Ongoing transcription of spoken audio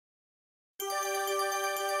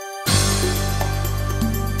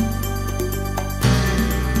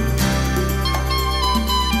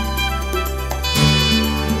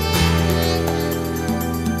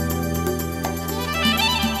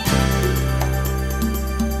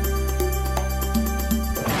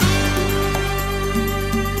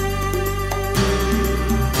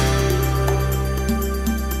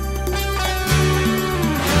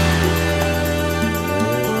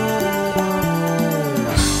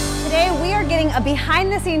a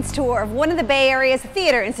behind-the-scenes tour of one of the Bay Area's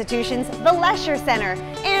theater institutions, the Lesher Center.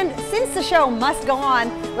 And since the show must go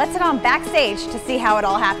on, let's head on backstage to see how it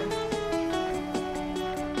all happens.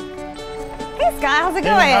 Hey Scott, how's it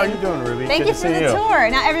going? Hey, how are you doing, Ruby? Thank you for the tour.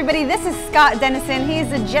 Now everybody, this is Scott Denison. He's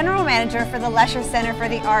the General Manager for the Lesher Center for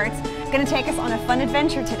the Arts. Going to take us on a fun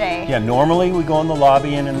adventure today. Yeah, normally we go in the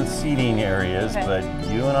lobby and in the seating areas, but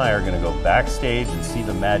you and I are going to go backstage and see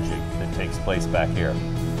the magic that takes place back here.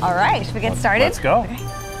 All right, should we get started? Let's go. Okay.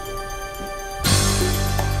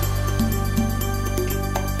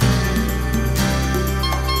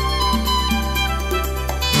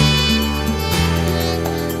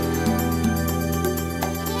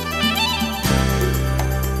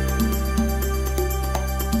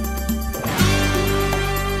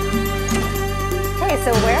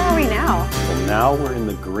 So where are we now? Well, now we're in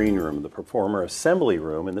the green room, the performer assembly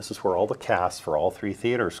room, and this is where all the cast for all three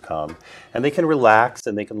theaters come. And they can relax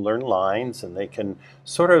and they can learn lines and they can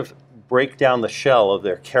sort of break down the shell of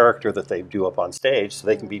their character that they do up on stage so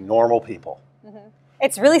they can be normal people.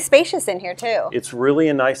 It's really spacious in here too. It's really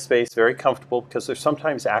a nice space, very comfortable, because there's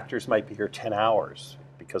sometimes actors might be here 10 hours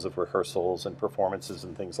because of rehearsals and performances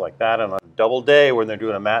and things like that. And on a double day when they're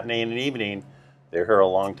doing a matinee and an evening, they're here a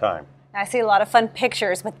long time. I see a lot of fun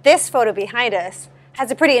pictures, but this photo behind us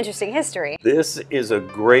has a pretty interesting history. This is a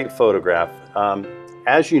great photograph.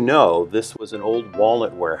 As you know, this was an old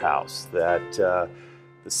walnut warehouse that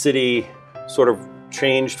the city sort of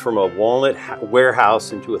changed from a walnut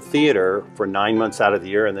warehouse into a theater for 9 months out of the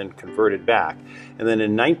year and then converted back. And then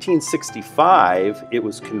in 1965, it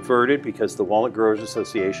was converted because the Walnut Growers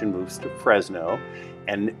Association moves to Fresno,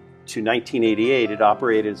 and to 1988, it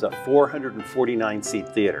operated as a 449-seat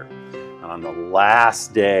theater. On the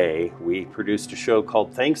last day, we produced a show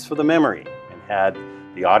called Thanks for the Memory and had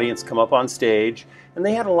the audience come up on stage, and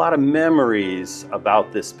they had a lot of memories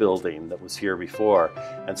about this building that was here before.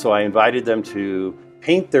 And so I invited them to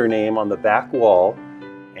paint their name on the back wall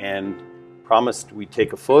and promised we'd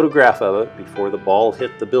take a photograph of it before the ball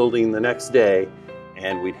hit the building the next day,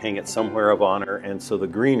 and we'd hang it somewhere of honor, and so the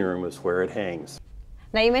green room is where it hangs.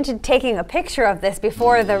 Now you mentioned taking a picture of this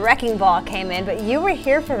before the wrecking ball came in, but you were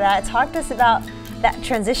here for that. Talk to us about that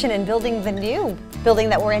transition in building the new building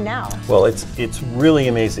that we're in now. Well, it's really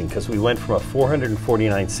amazing because we went from a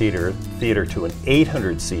 449-seater theater to an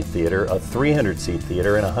 800-seat theater, a 300-seat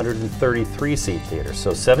theater, and a 133-seat theater.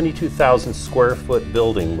 So 72,000 square foot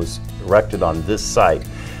building was erected on this site.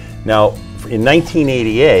 Now, in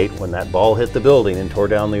 1988, when that ball hit the building and tore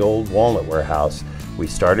down the old walnut warehouse, we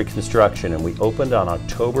started construction and we opened on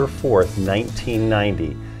October 4th,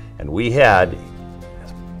 1990. And we had,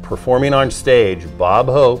 performing on stage, Bob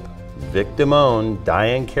Hope, Vic Damone,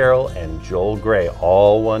 Diane Carroll, and Joel Grey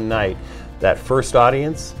all one night. That first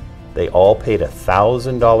audience, they all paid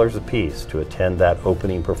 $1,000 a piece to attend that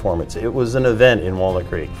opening performance. It was an event in Walnut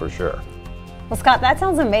Creek for sure. Well, Scott, that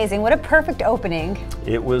sounds amazing. What a perfect opening.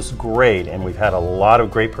 It was great, and we've had a lot of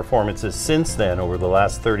great performances since then over the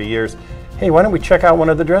last 30 years. Hey, why don't we check out one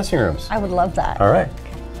of the dressing rooms? I would love that. All right.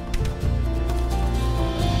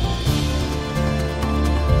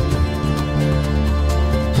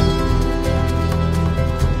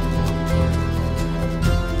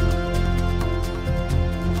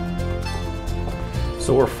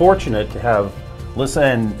 So we're fortunate to have Lisa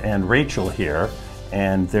and Rachel here,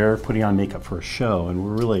 and they're putting on makeup for a show, and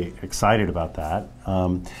we're really excited about that.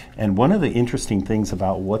 And one of the interesting things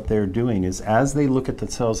about what they're doing is as they look at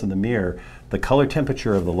themselves in the mirror, the color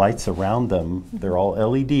temperature of the lights around them, they're all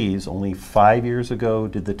LEDs. Only 5 years ago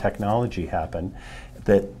did the technology happen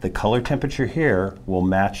that the color temperature here will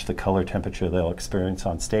match the color temperature they'll experience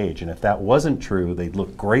on stage. And if that wasn't true, they'd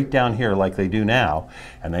look great down here like they do now,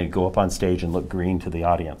 and they'd go up on stage and look green to the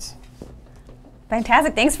audience.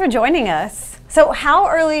 Fantastic, thanks for joining us. So how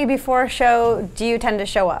early before a show do you tend to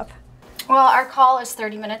show up? Well, our call is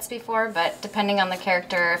 30 minutes before, but depending on the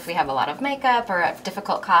character, if we have a lot of makeup or a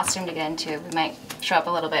difficult costume to get into, we might show up a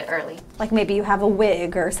little bit early. Like maybe you have a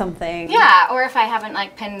wig or something. Yeah, or if I haven't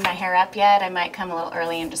like pinned my hair up yet, I might come a little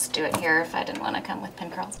early and just do it here if I didn't want to come with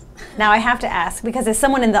pin curls. Now I have to ask, because as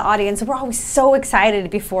someone in the audience, we're always so excited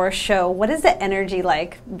before a show. What is the energy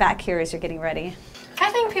like back here as you're getting ready?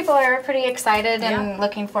 I think people are pretty excited and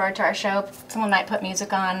looking forward to our show. Someone might put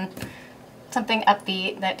music on, something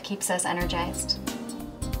upbeat that keeps us energized.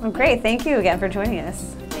 Well, great. Thank you again for joining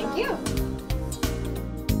us. Thank you.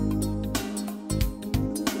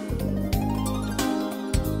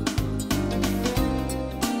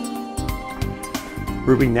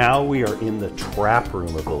 Ruby, now we are in the trap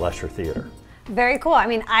room of the Lesher Theater. Very cool. I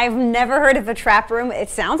mean, I've never heard of a trap room. It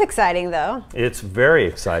sounds exciting, though. It's very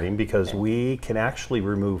exciting because we can actually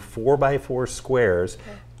remove 4x4 squares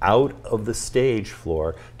out of the stage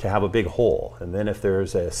floor to have a big hole. And then if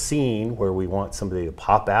there's a scene where we want somebody to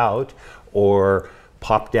pop out or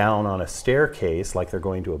pop down on a staircase like they're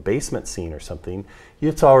going to a basement scene or something,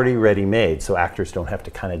 it's already ready made, so actors don't have to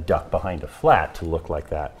kind of duck behind a flat to look like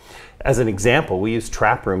that. As an example, we use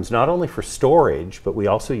trap rooms not only for storage, but we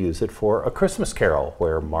also use it for A Christmas Carol,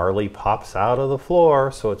 where Marley pops out of the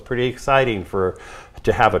floor, so it's pretty exciting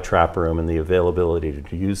to have a trap room and the availability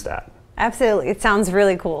to use that. Absolutely. It sounds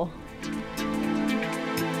really cool.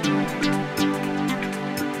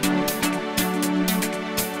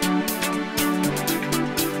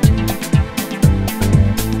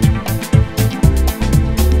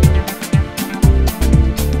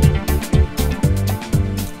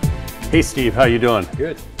 Hey Steve, how you doing?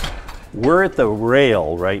 Good. We're at the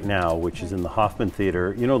rail right now, which is in the Hoffman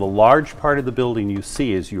Theater. You know, the large part of the building you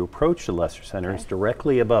see as you approach the Lesher Center is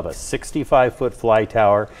directly above a 65-foot fly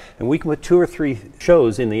tower, and we can put 2 or 3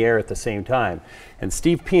 shows in the air at the same time. And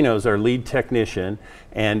Steve Pino's our lead technician,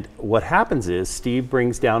 and what happens is Steve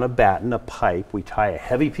brings down a batten, a pipe, we tie a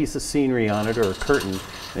heavy piece of scenery on it or a curtain,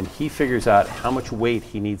 and he figures out how much weight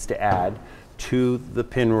he needs to add to the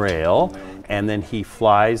pin rail, and then he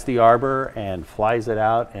flies the arbor and flies it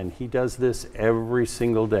out, and he does this every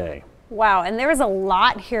single day. Wow, and there is a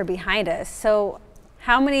lot here behind us. So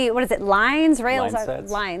how many, what is it, lines, rails? Line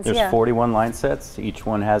sets. Lines, There's yeah. 41 line sets. Each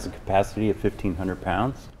one has a capacity of 1,500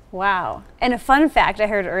 pounds. Wow. And a fun fact I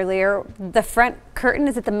heard earlier, the front curtain,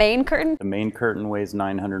 is it the main curtain? The main curtain weighs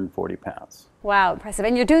 940 pounds. Wow, impressive.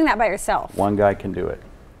 And you're doing that by yourself? One guy can do it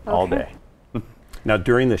all day. Now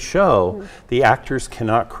during the show, the actors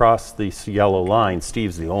cannot cross this yellow line.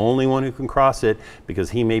 Steve's the only one who can cross it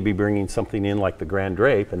because he may be bringing something in like the Grand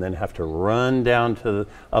Drape and then have to run down to the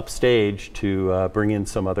upstage to bring in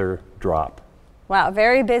some other drop. Wow,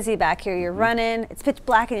 very busy back here. You're running, it's pitch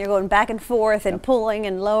black and you're going back and forth and pulling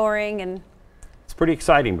and lowering, and it's pretty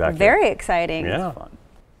exciting back here. Very exciting. Yeah. Fun.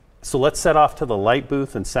 So let's set off to the light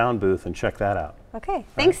booth and sound booth and check that out. Okay,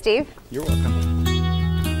 thanks, Steve. You're welcome.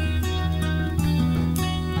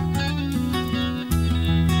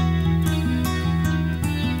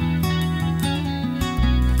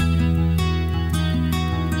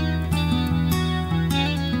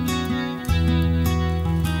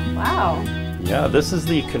 Wow. Yeah, this is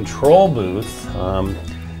the control booth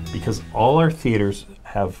because all our theaters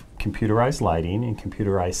have computerized lighting and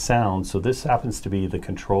computerized sound, so this happens to be the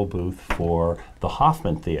control booth for the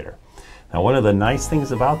Hoffman Theater. Now one of the nice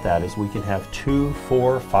things about that is we can have 2,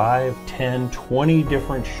 4, 5, 10, 20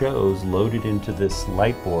 different shows loaded into this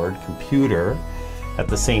light board computer at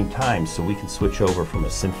the same time, so we can switch over from a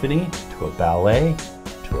symphony to a ballet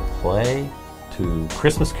to a play to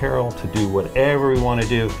Christmas Carol to do whatever we want to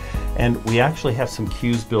do. And we actually have some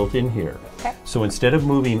cues built in here. Okay. So instead of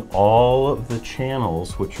moving all of the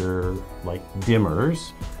channels, which are like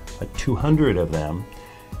dimmers, like 200 of them,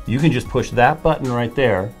 you can just push that button right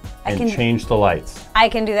there and change the lights. I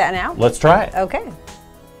can do that now? Let's try it. Okay.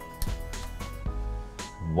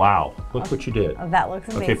 Wow, look what you did. Oh, that looks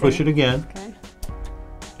amazing. Okay, push it again. Okay.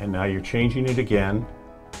 And now you're changing it again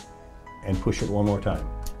and push it one more time.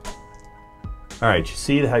 All right, you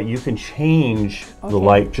see how you can change the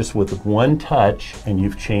light just with one touch, and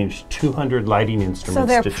you've changed 200 lighting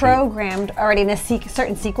instruments. So they're programmed already in a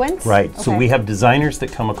certain sequence? Right, okay. So we have designers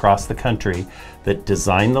that come across the country that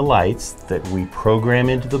design the lights that we program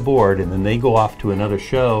into the board, and then they go off to another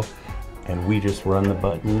show, and we just run the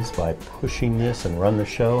buttons by pushing this and run the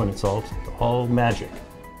show, and it's all magic.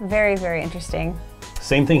 Very, very interesting.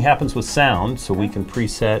 Same thing happens with sound, so we can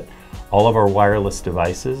preset all of our wireless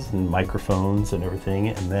devices and microphones and everything,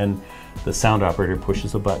 and then the sound operator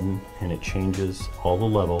pushes a button and it changes all the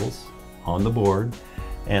levels on the board.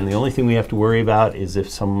 And the only thing we have to worry about is if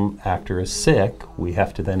some actor is sick, we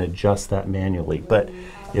have to then adjust that manually. But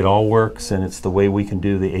it all works, and it's the way we can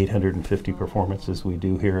do the 850 performances we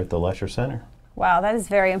do here at the Lesher Center. Wow, that is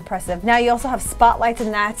very impressive. Now you also have spotlights,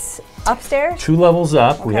 and that's upstairs? 2 levels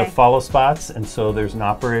up, we Okay. have follow spots, and so there's an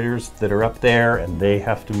operators that are up there, and they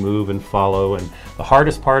have to move and follow. And the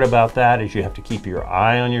hardest part about that is you have to keep your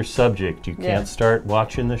eye on your subject. You can't start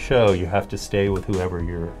watching the show. You have to stay with whoever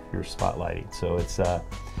you're spotlighting. So it's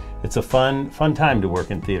a fun time to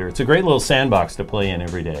work in theater. It's a great little sandbox to play in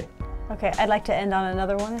every day. Okay, I'd like to end on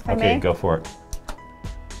another one, if I may. Okay, go for it.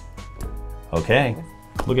 Okay,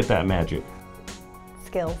 look at that magic.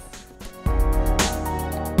 Skills.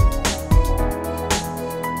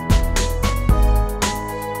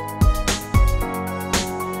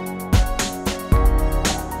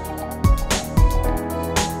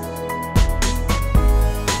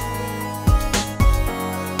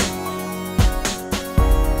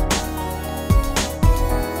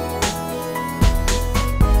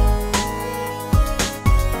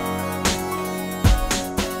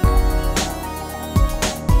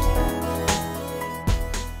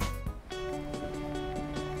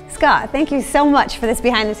 Scott, thank you so much for this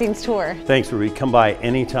behind-the-scenes tour. Thanks, Ruby. Come by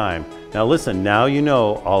anytime. Now listen, now you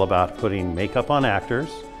know all about putting makeup on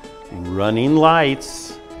actors, running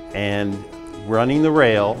lights, and running the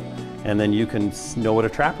rail, and then you can know what a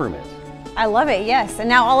trap room is. I love it, yes. And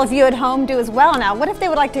now all of you at home do as well. Now, what if they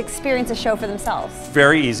would like to experience a show for themselves?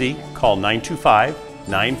 Very easy. Call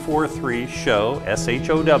 925-943-SHOW,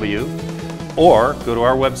 S-H-O-W, or go to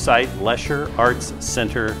our website,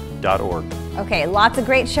 lesherartscenter.org. Okay, lots of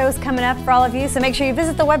great shows coming up for all of you, so make sure you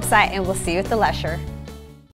visit the website and we'll see you at the Lesher.